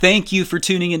Thank you for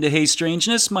tuning into Hey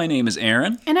Strangeness. My name is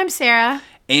Aaron. And I'm Sarah.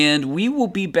 And we will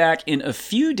be back in a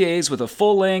few days with a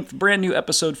full-length, brand new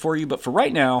episode for you. But for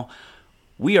right now,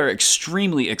 we are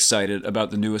extremely excited about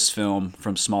the newest film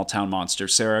from Small Town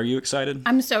Monsters. Sarah, are you excited?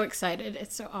 I'm so excited.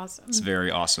 It's so awesome. It's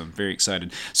very awesome. Very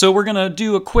excited. So we're going to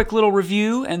do a quick little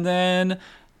review, and then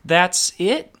that's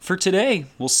it for today.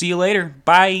 We'll see you later.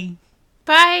 Bye.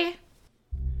 Bye.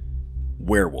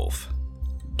 Werewolf.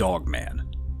 Dogman.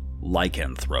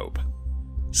 Lycanthrope,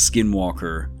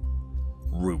 Skinwalker,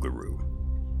 Rougarou.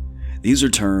 These are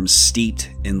terms steeped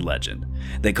in legend.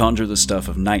 They conjure the stuff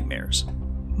of nightmares.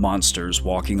 Monsters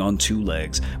walking on two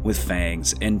legs with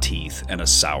fangs and teeth and a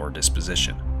sour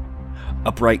disposition.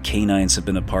 Upright canines have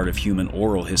been a part of human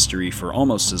oral history for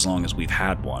almost as long as we've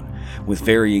had one, with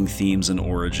varying themes and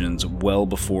origins well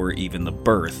before even the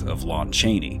birth of Lon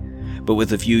Chaney, but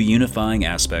with a few unifying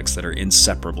aspects that are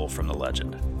inseparable from the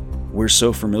legend. We're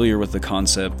so familiar with the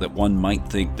concept that one might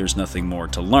think there's nothing more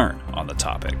to learn on the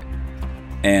topic.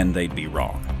 And they'd be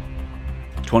wrong.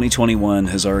 2021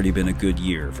 has already been a good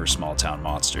year for small town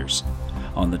monsters.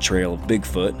 On the trail of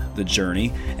Bigfoot, The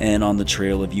Journey, and on the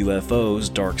trail of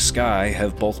UFOs, Dark Sky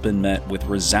have both been met with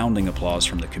resounding applause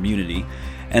from the community,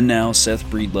 and now Seth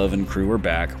Breedlove and crew are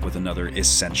back with another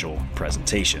essential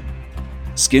presentation.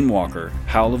 Skinwalker,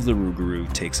 Howl of the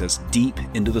Rougarou takes us deep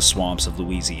into the swamps of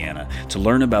Louisiana to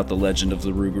learn about the legend of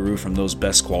the Rougarou from those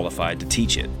best qualified to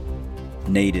teach it,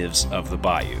 natives of the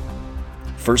bayou.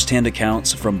 First-hand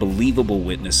accounts from believable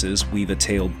witnesses weave a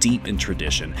tale deep in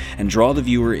tradition and draw the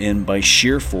viewer in by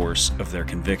sheer force of their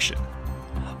conviction.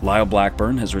 Lyle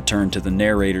Blackburn has returned to the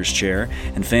narrator's chair,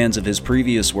 and fans of his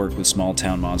previous work with Small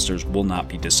Town Monsters will not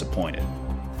be disappointed.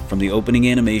 From the opening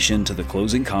animation to the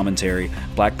closing commentary,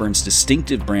 Blackburn's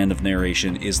distinctive brand of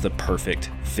narration is the perfect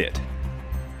fit.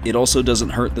 It also doesn't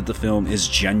hurt that the film is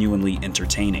genuinely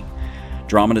entertaining.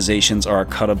 Dramatizations are a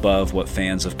cut above what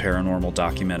fans of paranormal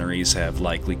documentaries have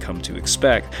likely come to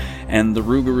expect, and the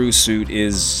Rougarou suit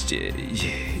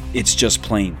it's just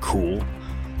plain cool.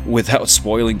 Without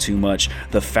spoiling too much,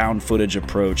 the found footage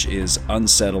approach is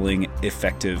unsettling,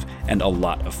 effective, and a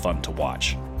lot of fun to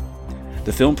watch.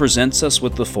 The film presents us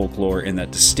with the folklore in that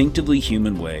distinctively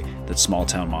human way that Small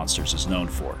Town Monsters is known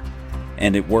for.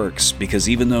 And it works, because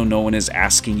even though no one is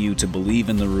asking you to believe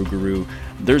in the Rougarou,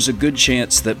 there's a good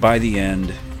chance that by the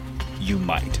end, you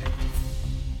might.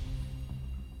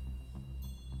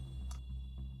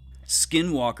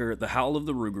 Skinwalker, The Howl of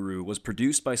the Rougarou was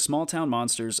produced by Small Town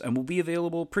Monsters and will be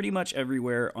available pretty much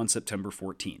everywhere on September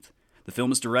 14th. The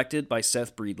film is directed by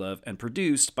Seth Breedlove and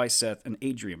produced by Seth and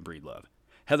Adrian Breedlove.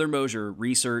 Heather Mosier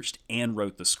researched and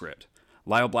wrote the script.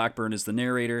 Lyle Blackburn is the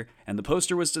narrator, and the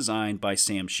poster was designed by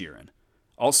Sam Sheeran.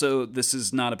 Also, this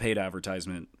is not a paid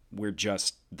advertisement. We're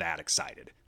just that excited.